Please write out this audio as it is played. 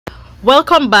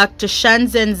Welcome back to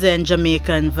Shanzen Zen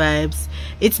Jamaican Vibes.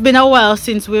 It's been a while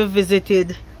since we've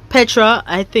visited Petra.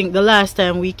 I think the last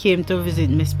time we came to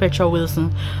visit Miss Petra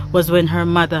Wilson was when her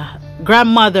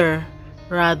grandmother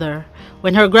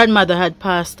had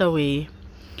passed away.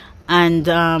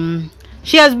 And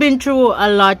she has been through a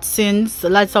lot since,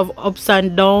 lots of ups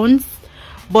and downs.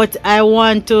 But I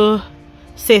want to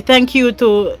say thank you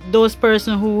to those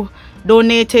persons who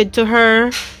donated to her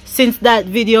since that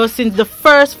video, since the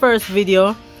first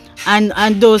video, and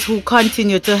those who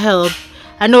continue to help.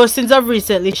 I know since of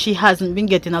recently she hasn't been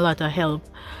getting a lot of help,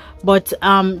 but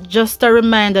just a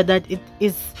reminder that it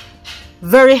is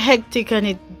very hectic and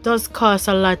it does cost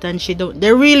a lot, and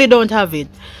they really don't have it,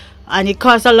 and it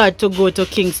costs a lot to go to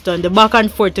Kingston, the back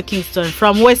and forth to Kingston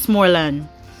from Westmoreland,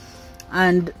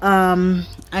 and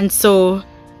so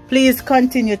please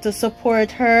continue to support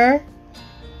her.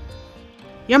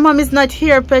 Your mom is not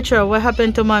here, Petra. What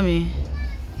happened to mommy?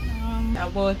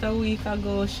 About a week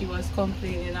ago, she was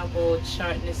complaining about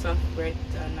shortness of breath,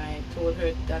 and I told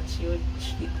her that she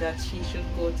should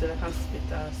go to the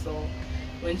hospital. So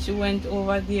when she went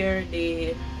over there, they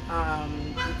did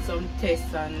some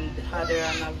tests and had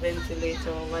her on a ventilator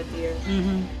over there.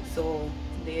 So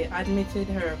they admitted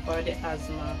her for the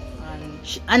asthma.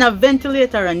 And a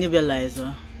ventilator and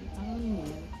nebulizer?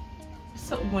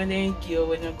 Something when they give you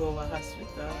when you go to the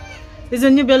hospital. It's a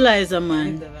nebulizer,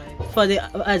 man. For the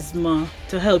asthma,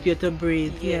 to help you to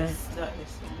breathe. Yes, that is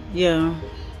it. Yeah.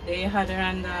 They had her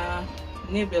on the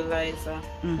nebulizer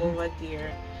over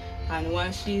there. And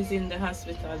while she's in the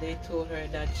hospital, they told her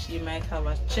that she might have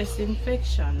a chest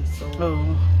infection. So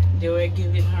they were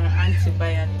giving her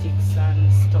antibiotics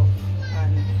and stuff.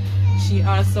 And she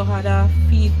also had a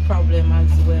feet problem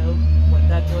as well. But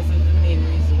that wasn't the main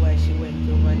reason why she went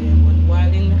over there. But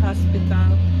while in the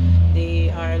hospital, they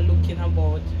are looking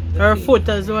about her foot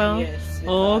as well. Yes.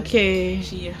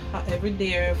 Okay. Every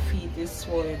day her feet is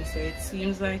swollen, so it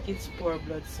seems like it's poor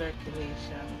blood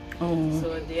circulation.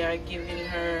 So they are giving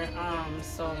her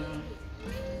some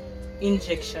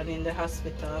injection in the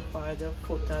hospital for the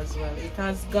foot as well. It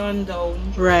has gone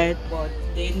down, right? But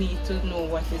they need to know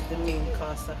what is the main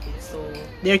cause of it. So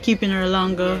they're keeping her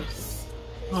longer. Yes.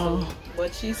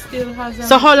 But she still has.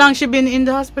 So how long she been in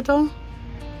the hospital?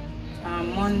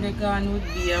 Monday gone would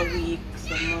be a week.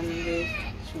 So Monday,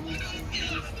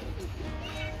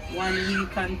 1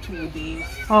 week and 2 days.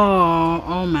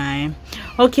 Oh my.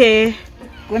 Okay.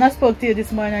 When I spoke to you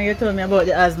this morning, you told me about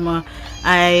the asthma.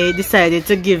 I decided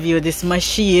to give you this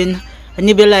machine, a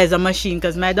nebulizer machine,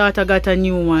 because my daughter got a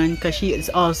new one because she is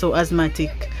also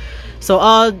asthmatic. So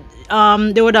all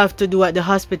they would have to do at the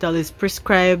hospital is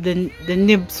prescribe the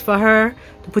nibs for her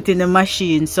to put in the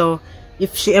machine. So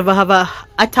if she ever have a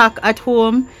attack at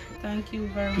home, thank you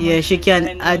very much. Yeah, she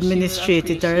can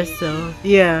administrate it herself.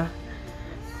 Yeah.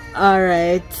 All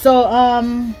right. So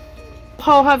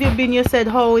how have you been? You said,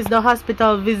 how is the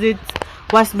hospital visit?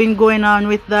 What's been going on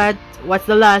with that? What's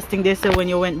the last thing they said when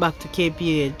you went back to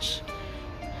KPH?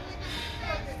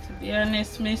 To be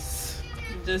honest, miss,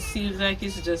 it just seems like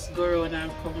it's just go on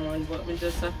and come on, but we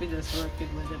just have to just work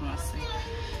it with them.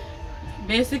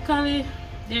 Basically,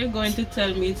 they're going to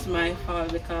tell me it's my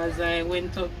fault because I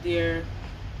went up there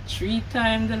 3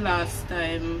 times the last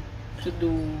time to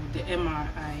do the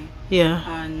MRI. Yeah.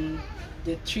 And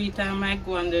the 3 times I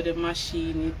go under the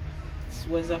machine, it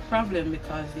was a problem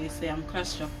because they say I'm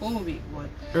claustrophobic. But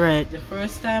right. The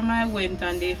first time I went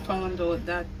and they found out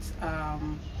that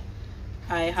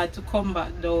I had to come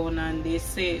back down, and they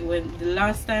say the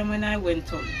last time when I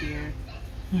went up there,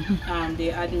 they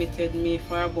admitted me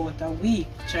for about a week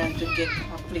trying to get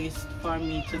a place for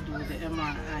me to do the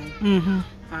MRI.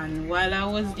 And while I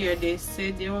was there, they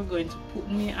said they were going to put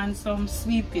me on some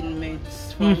sleeping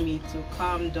meds for me to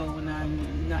calm down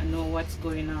and not know what's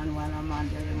going on while I'm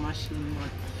under the machine.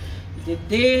 But the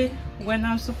day when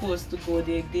I'm supposed to go,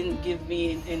 they didn't give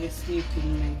me any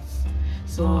sleeping meds.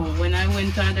 So when I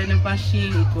went under the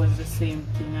machine, it was the same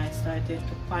thing. I started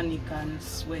to panic and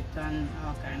sweat and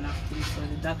all kind of things. So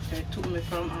the doctor took me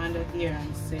from under there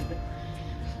and said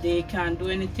they can't do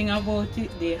anything about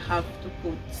it. They have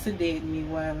to sedate me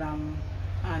while I'm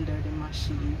under the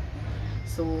machine.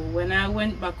 So when I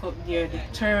went back up there the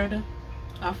 3rd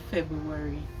of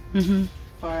February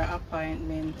for an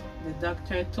appointment, the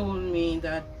doctor told me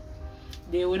that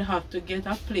they would have to get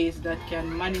a place that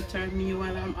can monitor me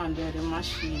while I'm under the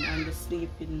machine and the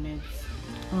sleeping meds,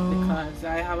 because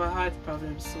I have a heart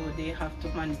problem, so they have to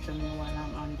monitor me while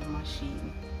I'm on the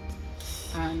machine.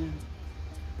 And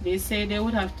they say they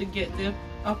would have to get the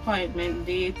appointment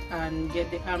date and get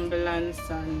the ambulance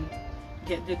and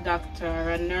get the doctor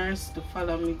or a nurse to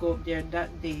follow me go up there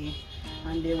that day,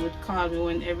 and they would call me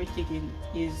when everything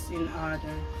is in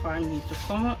order for me to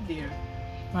come up there.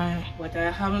 Right. But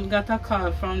I haven't got a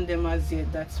call from them as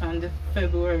yet. That's on the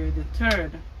February the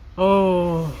 3rd.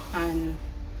 Oh. And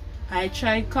I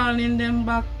tried calling them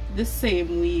back the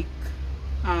same week,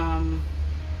 and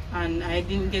I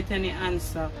didn't get any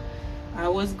answer. I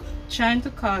was trying to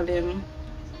call them,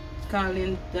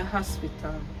 calling the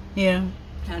hospital. Yeah.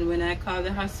 And when I called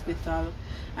the hospital,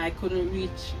 I couldn't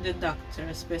reach the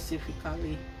doctor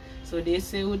specifically. So they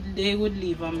said they would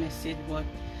leave a message, but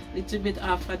a little bit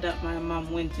after that my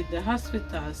mom went to the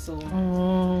hospital, so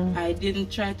I didn't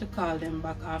try to call them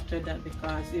back after that,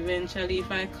 because eventually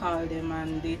if I call them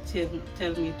and they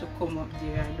tell me to come up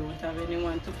there, I don't have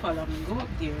anyone to follow me go up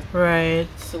there. Right.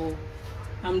 So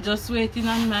I'm just waiting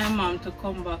on my mom to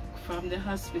come back from the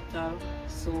hospital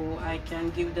so I can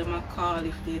give them a call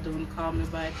if they don't call me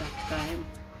by that time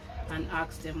and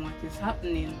ask them what is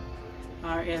happening,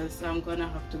 or else I'm gonna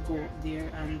have to go up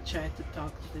there and try to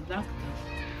talk to the doctor.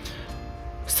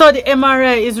 So the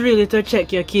MRI is really to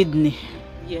check your kidney?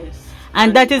 Yes.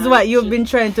 And that is what you've been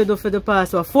trying to do for the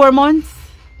past, what, 4 months?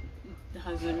 It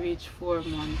hasn't reached 4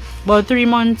 months. About 3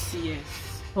 months? Yes.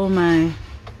 Oh my.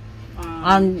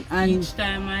 And each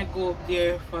time I go up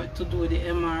there to do the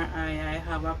MRI, I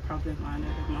have a problem under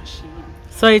the machine.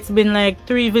 So it's been like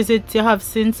 3 visits you have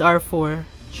since, or 4?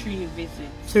 3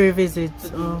 visits. 3 visits. To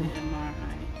do the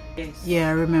MRI. Yes. Yeah,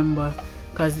 I remember.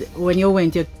 Because when you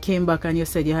went, you came back and you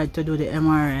said you had to do the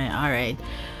MRI. Alright.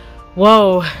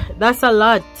 Wow, that's a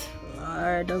lot.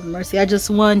 Lord have mercy. I just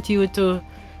want you to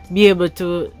be able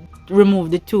to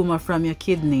remove the tumor from your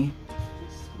kidney.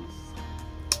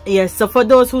 Yes, so for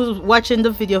those who's watching the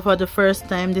video for the first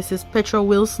time, this is Petra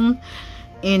Wilson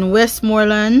in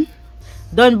Westmoreland,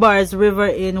 Dunbar's River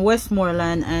in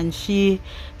Westmoreland, and she's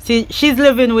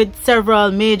living with several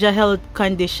major health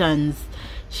conditions.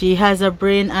 She has a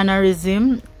brain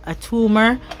aneurysm, a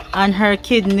tumor on her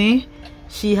kidney.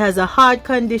 She has a heart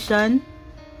condition,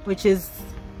 which is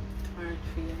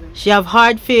she have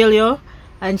heart failure,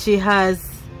 and she has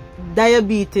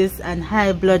diabetes and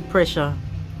high blood pressure.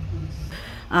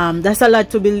 That's a lot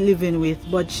to be living with,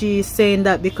 but she's saying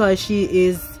that because she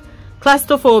is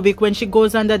claustrophobic when she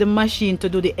goes under the machine to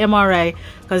do the MRI,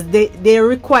 because they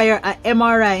require an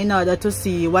MRI in order to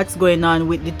see what's going on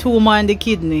with the tumor in the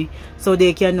kidney so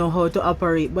they can know how to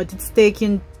operate, but it's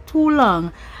taking too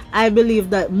long. I believe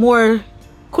that more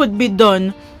could be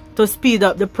done to speed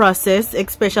up the process,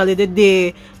 especially the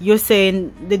day you're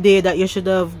saying the day that you should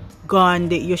have gone,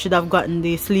 you should have gotten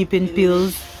the sleeping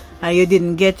pills and you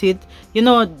didn't get it. You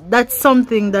know, that's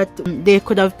something that they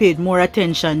could have paid more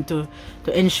attention to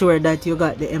ensure that you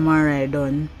got the MRI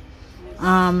done.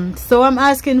 So I'm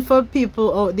asking for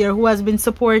people out there who has been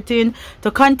supporting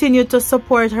to continue to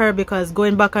support her, because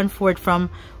going back and forth from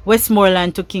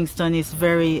Westmoreland to Kingston is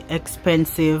very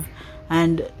expensive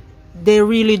and they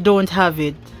really don't have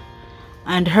it.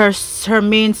 And her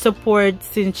main support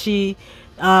since she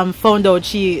found out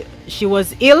she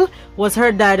was ill was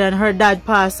her dad, and her dad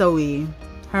passed away.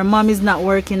 Her mom is not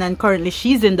working and currently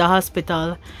she's in the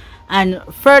hospital. And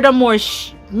furthermore,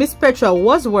 Miss Petra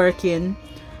was working,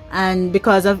 and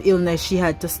because of illness she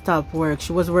had to stop work.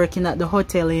 She was working at the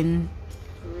hotel in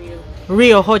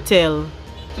Rio Hotel.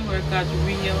 To work at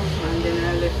Rio, and then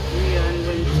I left Rio and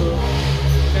went to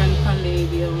Grand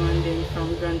Palladium, and then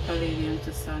from Grand Palladium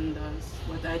to Sandals.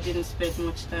 But I didn't spend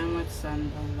much time at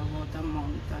Sandals, about a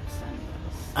month at Sandals.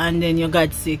 And then you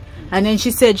got sick. And then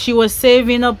she said she was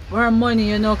saving up her money,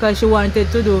 you know, because she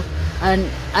wanted to do an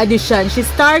addition. She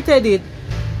started it,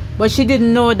 but she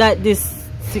didn't know that this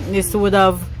sickness would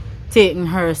have taken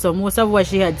her. So most of what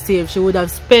she had saved, she would have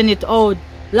spent it out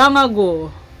long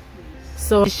ago.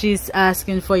 So she's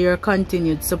asking for your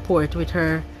continued support with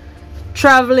her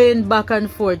traveling back and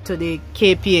forth to the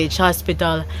KPH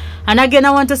hospital. And again,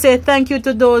 I want to say thank you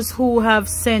to those who have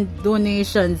sent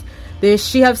donations.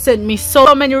 She have sent me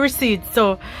so many receipts,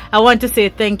 so I want to say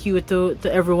thank you to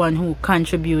everyone who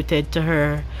contributed to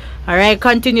her. All right,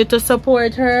 continue to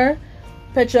support her.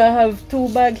 Petra, I have 2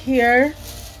 bags here.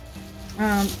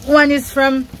 One is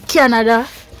from Canada.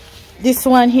 This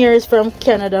one here is from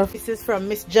Canada. This is from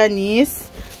Miss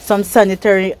Janice. Some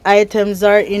sanitary items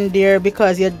are in there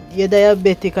because you're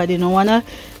diabetic. I didn't want to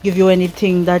give you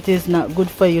anything that is not good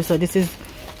for you. So this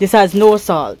has no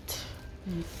salt.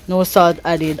 No salt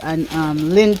added, and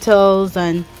lentils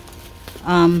and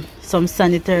some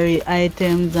sanitary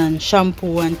items and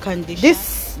shampoo and conditioner.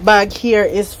 This bag here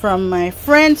is from my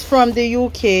friends from the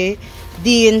UK,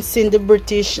 Dean, Cindy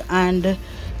British and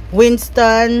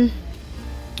Winston.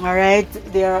 All right,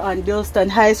 they are on Bilston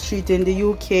High Street in the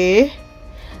UK,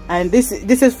 and this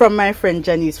is from my friend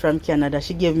Janice from Canada.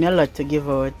 She gave me a lot to give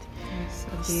out.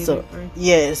 So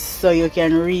yes, so you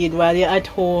can read while you're at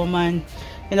home, and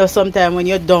you know, sometime when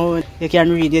you're done, you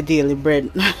can read your daily bread.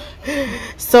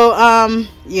 So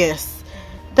yes,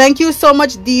 thank you so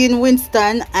much, Dean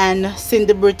Winston and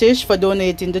Cindy British, for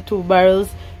donating the 2 barrels.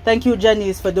 Thank you,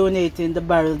 Janice, for donating the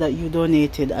barrel that you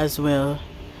donated as well.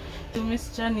 To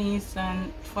Miss Janice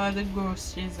and for the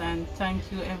groceries, and thank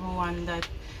you everyone that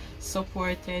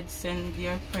supported, send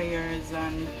your prayers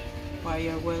and for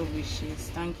your well wishes.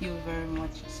 Thank you very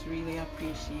much, it's really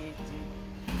appreciated.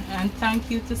 And thank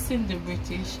you to Cindy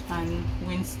British and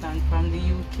Winston from the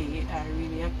UK. I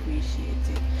really appreciate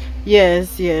it.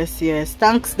 Yes, yes, yes.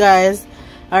 Thanks, guys.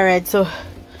 All right, so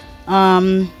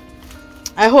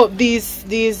I hope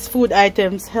these food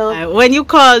items help. When you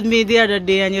called me the other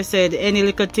day and you said any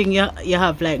little thing you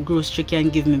have like grocery can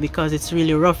give me, because it's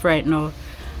really rough right now.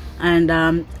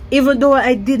 And even though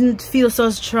I didn't feel so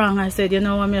strong, I said, you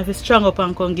know, I'm going to strong up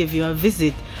and come give you a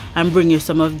visit and bring you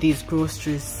some of these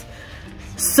groceries.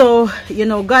 So, you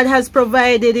know, God has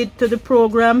provided it to the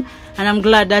program, and I'm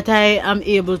glad that I am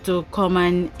able to come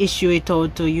and issue it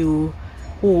out to you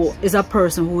who is a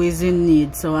person who is in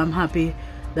need. So I'm happy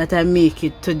that I make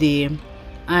it today.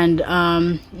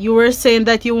 And you were saying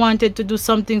that you wanted to do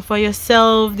something for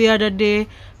yourself the other day.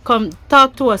 Come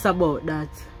talk to us about that.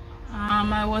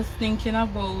 I was thinking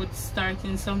about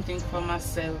starting something for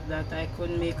myself that I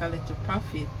could make a little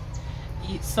profit.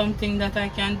 It's something that I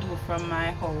can do from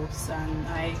my house, and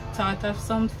I thought of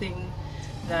something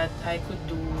that I could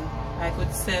do. I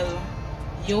could sell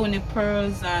Yoni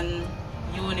pearls and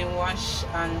Yoni wash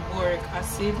and boric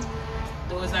acid.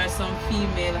 Those are some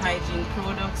female hygiene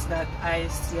products that I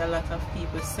see a lot of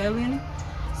people selling.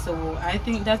 So I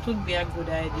think that would be a good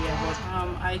idea, but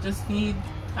I just need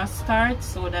a start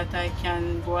so that I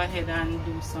can go ahead and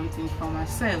do something for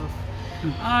myself.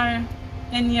 Or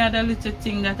any other little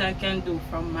thing that I can do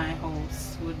from my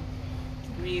house would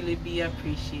really be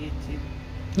appreciated.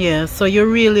 Yeah, so you're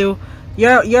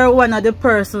one of the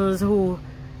persons who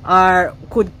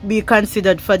could be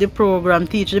considered for the program,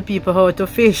 teach the people how to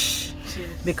fish. Yes.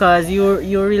 Because you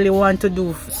really want to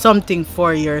do something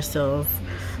for yourself.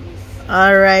 Yes.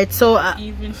 All right, so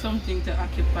even something to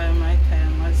occupy my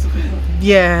time as well.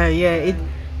 Yeah,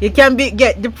 it can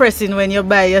get depressing when you're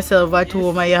by yourself at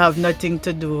home and you have nothing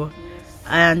to do.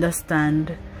 I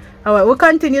understand. All right, we'll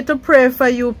continue to pray for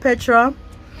you, Petra,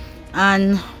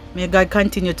 and may God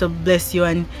continue to bless you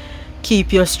and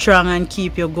keep you strong and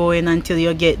keep you going until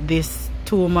you get this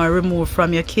tumor removed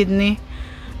from your kidney.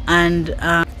 And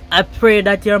I pray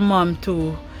that your mom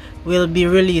too will be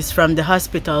released from the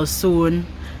hospital soon,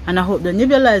 and I hope the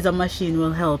nebulizer machine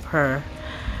will help her.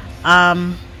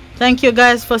 Thank you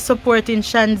guys for supporting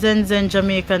Shanzen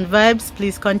Jamaican Vibes.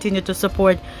 Please continue to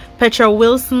support Petra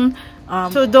Wilson.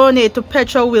 To donate to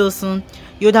Petra Wilson,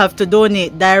 you'd have to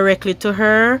donate directly to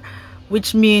her,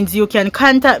 which means you can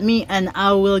contact me and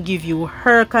I will give you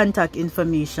her contact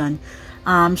information.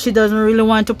 She doesn't really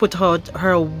want to put out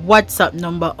her WhatsApp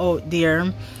number out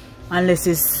there unless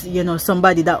it's, you know,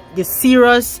 somebody that is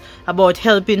serious about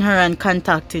helping her and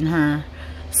contacting her.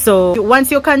 So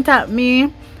once you contact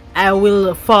me, I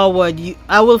will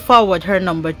forward her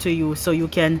number to you so you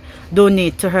can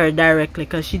donate to her directly,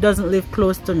 because she doesn't live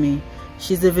close to me.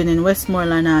 She's living in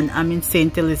Westmoreland and I'm in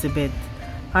St. Elizabeth.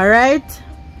 All right,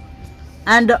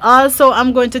 and also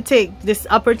I'm going to take this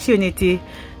opportunity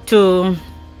to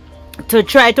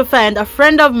try to find a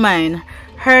friend of mine.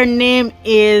 Her name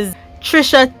is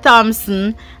Trisha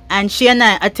Thompson, and she and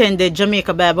I attended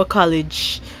Jamaica Bible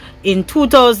College in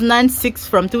 2006.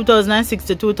 From 2006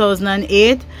 to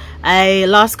 2008. I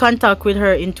lost contact with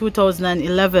her in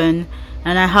 2011,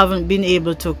 and I haven't been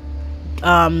able to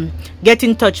get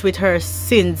in touch with her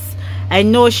since. I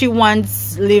know she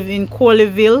once lived in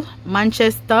Coleyville,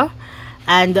 Manchester,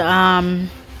 and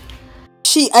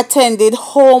she attended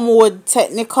Homewood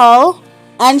Technical,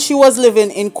 and she was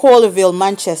living in Coleyville,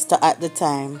 Manchester at the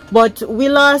time. But we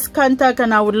lost contact,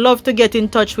 and I would love to get in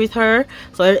touch with her.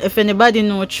 So if anybody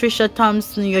knows Trisha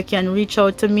Thompson, you can reach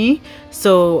out to me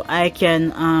so I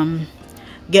can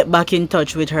get back in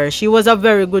touch with her. She was a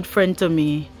very good friend to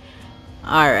me.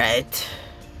 All right.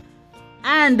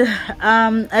 And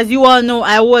as you all know,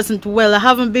 I wasn't well. I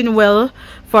haven't been well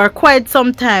for quite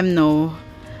some time now,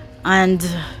 and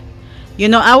you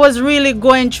know, I was really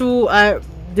going through a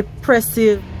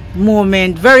depressive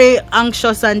moment, very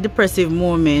anxious and depressive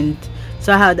moment.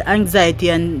 So I had anxiety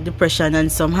and depression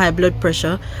and some high blood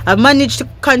pressure. I managed to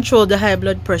control the high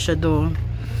blood pressure though,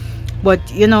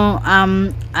 But you know,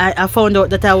 I found out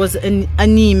that I was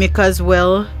anemic as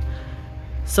well,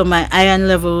 so my iron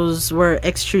levels were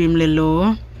extremely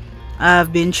low.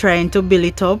 I've been trying to build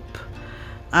it up.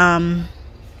 I'm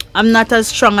not as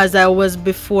strong as I was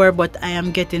before, but I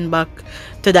am getting back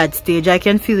to that stage. I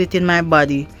can feel it in my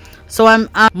body. So I'm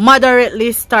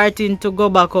moderately starting to go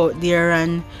back out there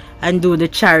and do the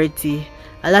charity.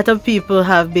 A lot of people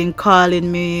have been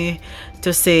calling me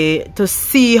to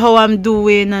see how I'm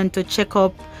doing and to check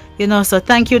up, you know. So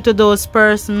thank you to those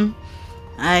persons.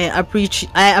 I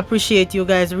appreciate you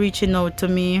guys reaching out to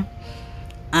me.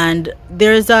 And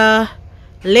there's a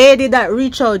lady that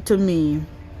reached out to me.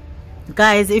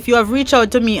 Guys, if you have reached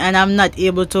out to me and I'm not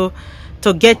able to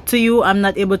get to you, I'm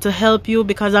not able to help you,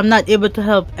 because I'm not able to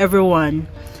help everyone,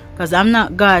 because I'm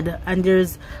not God, and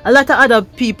there's a lot of other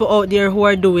people out there who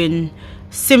are doing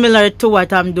similar to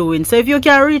what I'm doing. So if you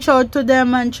can reach out to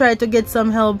them and try to get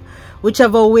some help,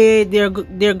 whichever way,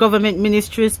 their government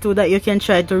ministries too that you can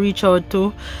try to reach out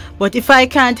to. But if I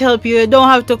can't help you, you don't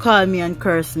have to call me and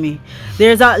curse me.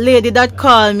 There's a lady that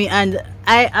called me, and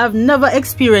I have never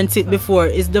experienced it before.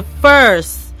 It's the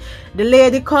first. The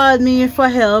lady called me for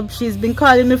help. She's been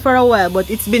calling me for a while, but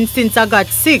it's been since I got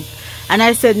sick. And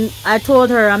I told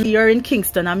her, I'm here in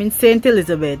Kingston, I'm in St.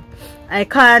 Elizabeth. I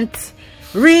can't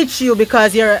reach you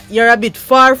because you're a bit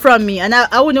far from me, and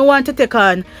I wouldn't want to take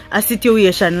on a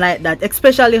situation like that,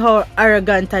 especially how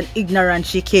arrogant and ignorant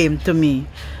she came to me.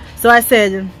 So I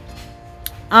said,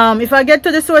 if I get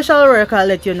to the social worker, I'll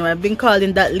let you know. I've been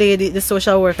calling that lady the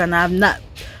social worker, and I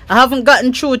haven't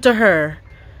gotten through to her.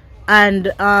 And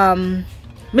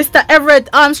Mr. Everett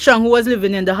Armstrong, who was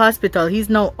living in the hospital, he's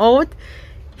now out.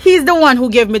 He's the one who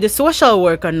gave me the social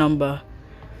worker number.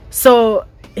 So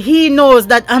he knows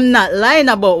that I'm not lying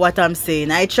about what I'm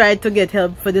saying. I tried to get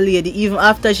help for the lady even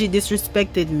after she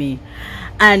disrespected me,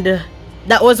 and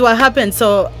that was what happened.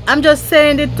 So I'm just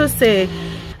saying it to say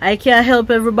I can't help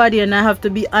everybody, and I have to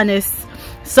be honest.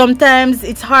 Sometimes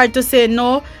it's hard to say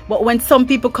no, but when some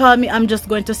people call me, I'm just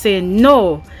going to say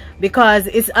no, because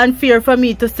it's unfair for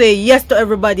me to say yes to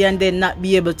everybody and then not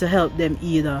be able to help them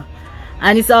either.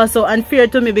 And it's also unfair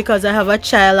to me because I have a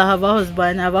child, I have a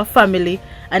husband, I have a family.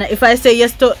 And if I say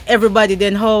yes to everybody,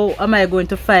 then how am I going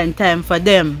to find time for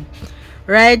them?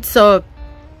 Right? So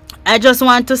I just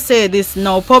want to say this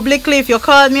now publicly. If you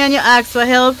call me and you ask for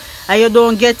help and you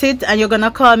don't get it, and you're going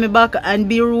to call me back and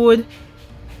be rude,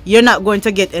 you're not going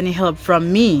to get any help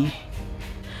from me.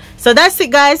 So that's it,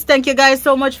 guys. Thank you guys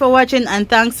so much for watching, and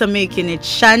thanks for making it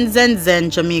Shanzen Zen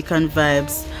Jamaican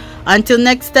Vibes. Until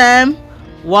next time,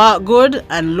 walk good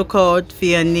and look out for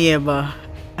your neighbor.